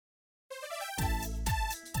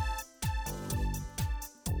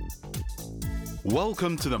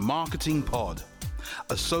Welcome to the Marketing Pod,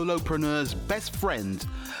 a solopreneur's best friend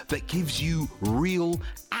that gives you real,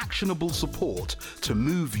 actionable support to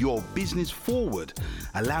move your business forward,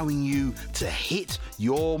 allowing you to hit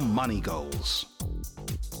your money goals.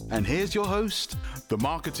 And here's your host, the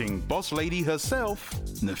marketing boss lady herself,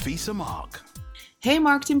 Nafisa Mark. Hey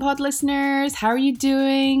Marketing Pod listeners, how are you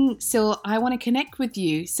doing? So I want to connect with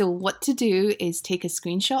you. So what to do is take a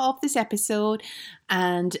screenshot of this episode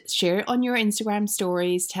and share it on your Instagram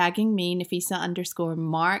stories, tagging me,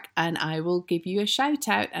 Nafisa_Mark, and I will give you a shout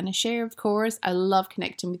out and a share, of course. I love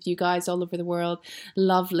connecting with you guys all over the world.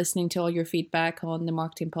 Love listening to all your feedback on the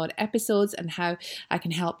Marketing Pod episodes and how I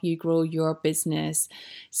can help you grow your business.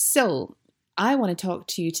 So I want to talk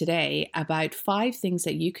to you today about 5 things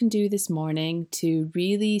that you can do this morning to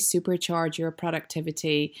really supercharge your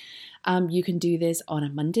productivity. You can do this on a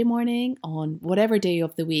Monday morning, on whatever day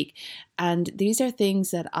of the week. And these are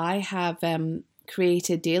things that I have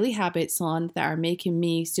created daily habits on that are making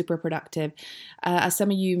me super productive. As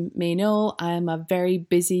some of you may know, I'm a very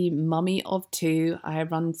busy mummy of 2. I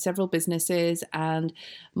run several businesses and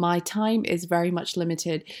my time is very much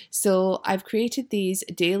limited. So I've created these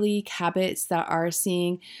daily habits that are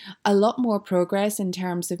seeing a lot more progress in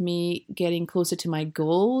terms of me getting closer to my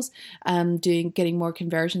goals, getting more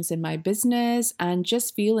conversions in my business, and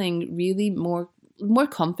just feeling really more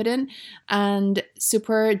confident and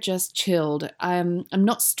super just chilled. I'm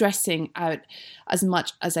not stressing out as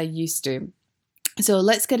much as I used to. So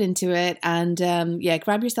let's get into it and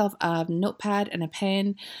grab yourself a notepad and a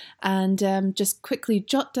pen and just quickly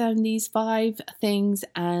jot down these 5 things,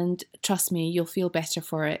 and trust me, you'll feel better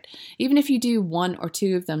for it. Even if you do 1 or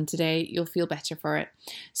 2 of them today, you'll feel better for it.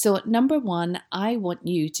 So number 1, I want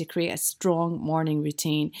you to create a strong morning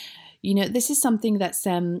routine. You know, this is something that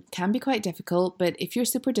can be quite difficult, but if you're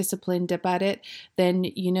super disciplined about it, then,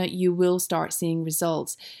 you know, you will start seeing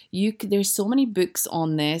results. There's so many books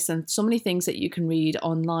on this and so many things that you can read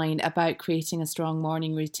online about creating a strong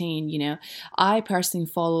morning routine. You know, I personally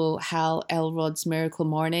follow Hal Elrod's Miracle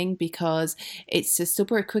Morning because it's just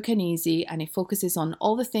super quick and easy, and it focuses on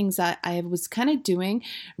all the things that I was kind of doing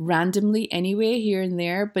randomly anyway, here and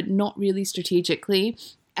there, but not really strategically.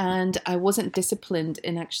 And I wasn't disciplined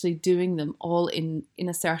in actually doing them all in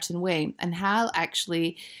a certain way. And Hal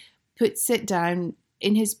actually puts it down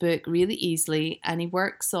in his book really easily, and he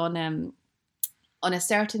works on a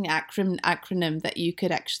certain acronym that you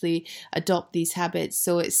could actually adopt these habits.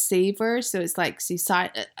 So it's SAVER. So it's like,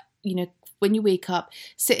 when you wake up,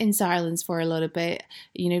 sit in silence for a little bit,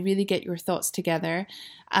 really get your thoughts together,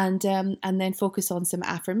 and then focus on some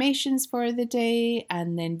affirmations for the day,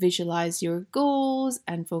 and then visualize your goals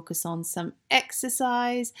and focus on some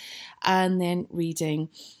exercise, and then reading.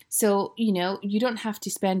 So, you don't have to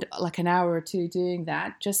spend like an hour or 2 doing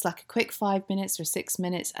that, just like a quick 5 minutes or 6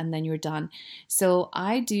 minutes, and then you're done. So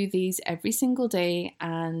I do these every single day,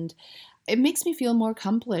 and it makes me feel more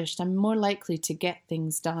accomplished. I'm more likely to get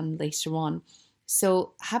things done later on.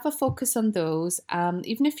 So have a focus on those.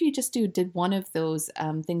 Even if you just did one of those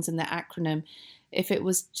things in the acronym, if it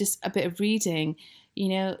was just a bit of reading,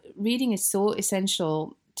 reading is so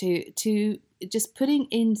essential to just putting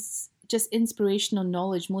in just inspirational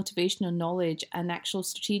knowledge, motivational knowledge, and actual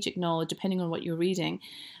strategic knowledge, depending on what you're reading,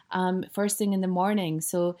 first thing in the morning.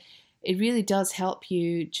 So it really does help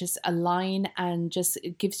you just align, and just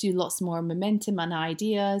it gives you lots more momentum and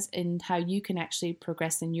ideas in how you can actually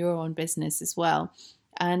progress in your own business as well.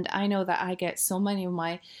 And I know that I get so many of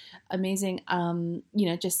my amazing,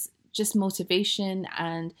 just motivation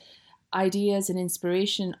and ideas and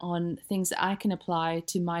inspiration on things that I can apply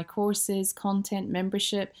to my courses, content,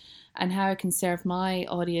 membership, and how I can serve my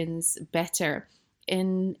audience better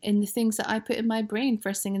in the things that I put in my brain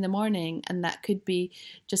first thing in the morning. And that could be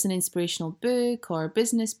just an inspirational book or a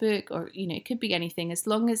business book, or it could be anything, as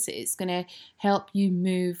long as it's going to help you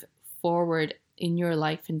move forward in your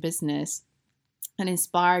life and business and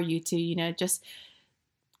inspire you to just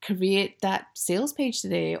create that sales page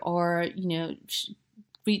today, or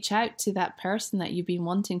reach out to that person that you've been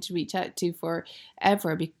wanting to reach out to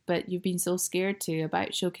forever, but you've been so scared to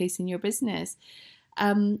about showcasing your business.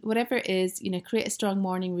 Whatever it is, create a strong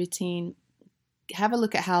morning routine. Have a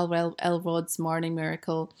look at Hal Elrod's Morning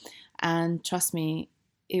Miracle, and trust me,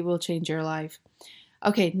 it will change your life.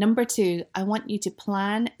 Okay, number 2, I want you to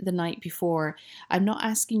plan the night before. I'm not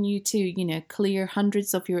asking you to, clear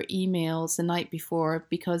hundreds of your emails the night before,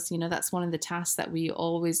 because, that's one of the tasks that we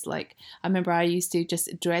always like. I remember I used to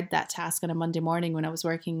just dread that task on a Monday morning when I was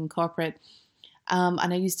working in corporate.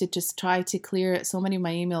 And I used to just try to clear so many of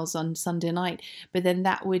my emails on Sunday night, but then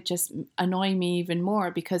that would just annoy me even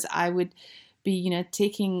more, because I would be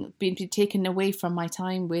taken away from my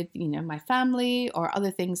time with, my family or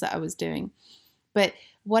other things that I was doing. But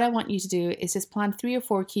what I want you to do is just plan 3 or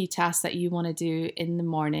 4 key tasks that you want to do in the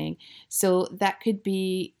morning. So that could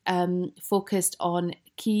be focused on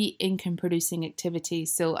key income producing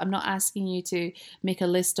activities. So I'm not asking you to make a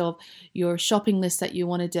list of your shopping list that you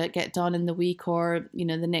want to get done in the week or, the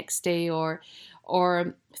next day, or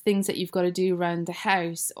things that you've got to do around the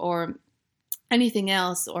house or anything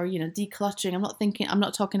else, or, decluttering. I'm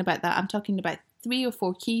not talking about that. I'm talking about 3 or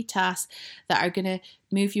 4 key tasks that are going to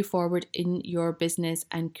move you forward in your business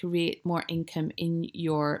and create more income in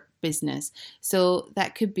your business. So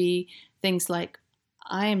that could be things like,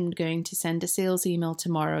 I'm going to send a sales email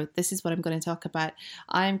tomorrow. This is what I'm going to talk about.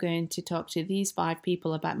 I'm going to talk to these 5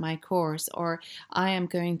 people about my course, or I am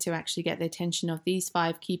going to actually get the attention of these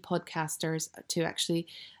 5 key podcasters to actually,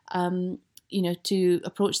 to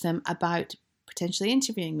approach them about potentially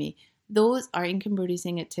interviewing me. Those are income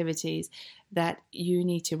producing activities that you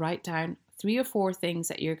need to write down 3 or 4 things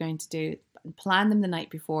that you're going to do and plan them the night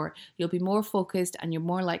before. You'll be more focused and you're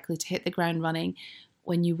more likely to hit the ground running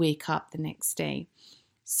when you wake up the next day.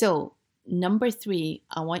 So, number 3,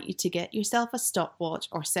 I want you to get yourself a stopwatch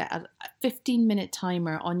or set a 15-minute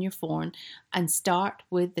timer on your phone and start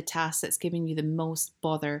with the task that's giving you the most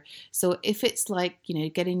bother. So if it's like,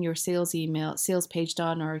 getting your sales page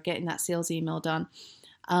done or getting that sales email done,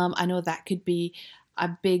 I know that could be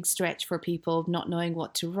a big stretch for people, not knowing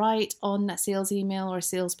what to write on that sales email or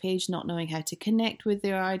sales page, not knowing how to connect with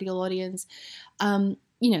their ideal audience.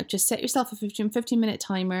 Just set yourself a 15-minute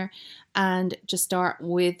timer and just start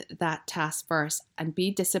with that task first and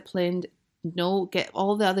be disciplined. Get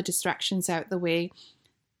all the other distractions out the way.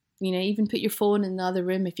 Even put your phone in the other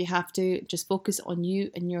room if you have to. Just focus on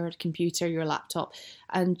you and your computer, your laptop,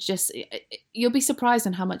 and just you'll be surprised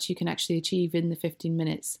on how much you can actually achieve in the 15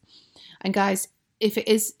 minutes. And guys, if it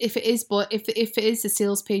is the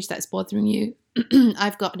sales page that's bothering you,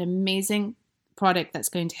 I've got an amazing product that's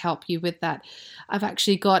going to help you with that. I've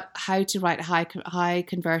actually got how to write a high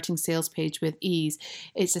converting sales page with ease.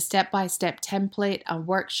 It's a step-by-step template, a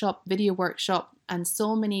workshop, video workshop, and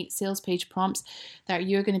so many sales page prompts that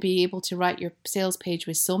you're going to be able to write your sales page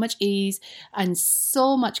with so much ease and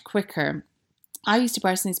so much quicker. I used to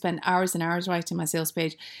personally spend hours and hours writing my sales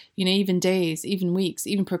page, even days, even weeks,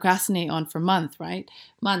 even procrastinate on for months.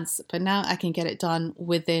 But now I can get it done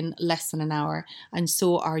within less than an hour, and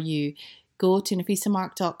so are you. Go to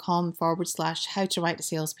nafisamark.com/how to write a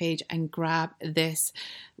sales page and grab this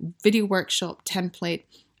video workshop template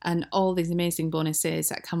and all these amazing bonuses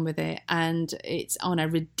that come with it. And it's on a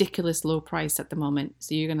ridiculous low price at the moment,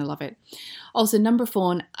 so you're going to love it. Also, number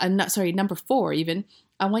 4 even,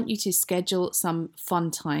 I want you to schedule some fun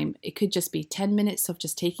time. It could just be 10 minutes of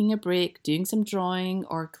just taking a break, doing some drawing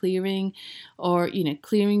or clearing, or,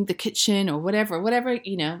 clearing the kitchen or whatever,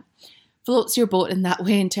 floats your boat in that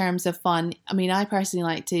way in terms of fun. I mean, I personally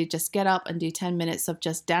like to just get up and do 10 minutes of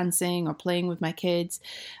just dancing or playing with my kids,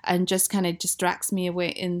 and just kind of distracts me away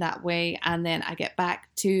in that way. And then I get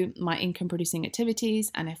back to my income producing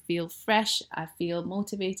activities and I feel fresh, I feel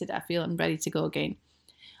motivated, I feel I'm ready to go again.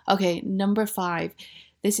 Okay, number 5.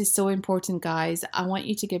 This is so important, guys. I want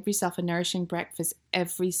you to give yourself a nourishing breakfast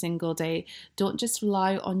every single day. Don't just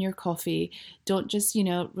rely on your coffee. Don't just,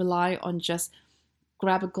 rely on just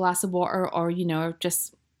grab a glass of water or,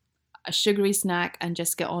 just a sugary snack and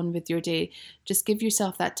just get on with your day. Just give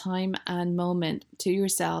yourself that time and moment to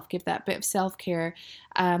yourself. Give that bit of self-care,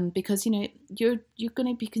 because, you're going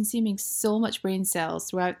to be consuming so much brain cells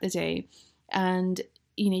throughout the day, and,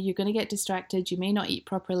 you're going to get distracted. You may not eat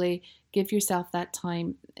properly. Give yourself that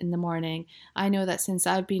time in the morning. I know that since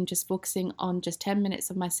I've been just focusing on just 10 minutes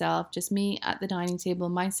of myself, just me at the dining table,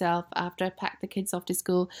 myself, after I pack the kids off to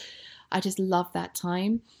school, I just love that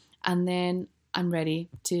time. And then I'm ready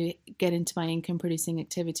to get into my income producing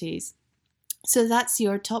activities. So that's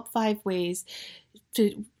your top 5 ways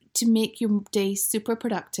to make your day super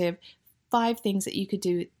productive. 5 things that you could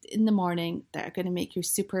do in the morning that are going to make you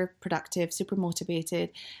super productive, super motivated,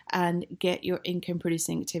 and get your income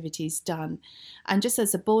producing activities done. And just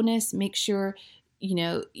as a bonus, make sure,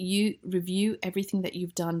 you review everything that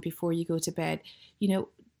you've done before you go to bed.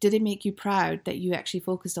 Did it make you proud that you actually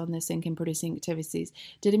focused on this income producing activities?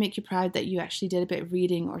 Did it make you proud that you actually did a bit of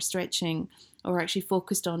reading or stretching or actually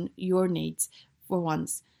focused on your needs for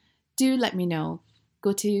once? Do let me know.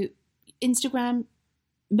 Go to Instagram,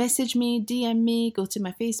 message me, DM me, go to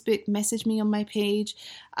my Facebook, message me on my page.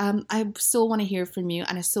 I so want to hear from you,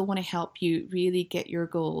 and I so want to help you really get your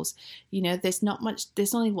goals. There's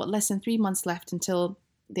only less than 3 months left until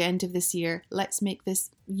the end of this year. Let's make this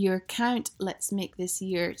year count. Let's make this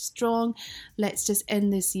year strong. Let's just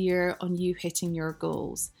end this year on you hitting your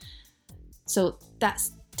goals. So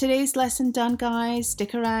that's today's lesson done, guys.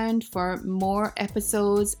 Stick around for more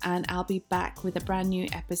episodes and I'll be back with a brand new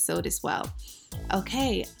episode as well.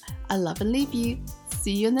 Okay, I love and leave you.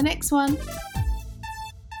 See you in the next one.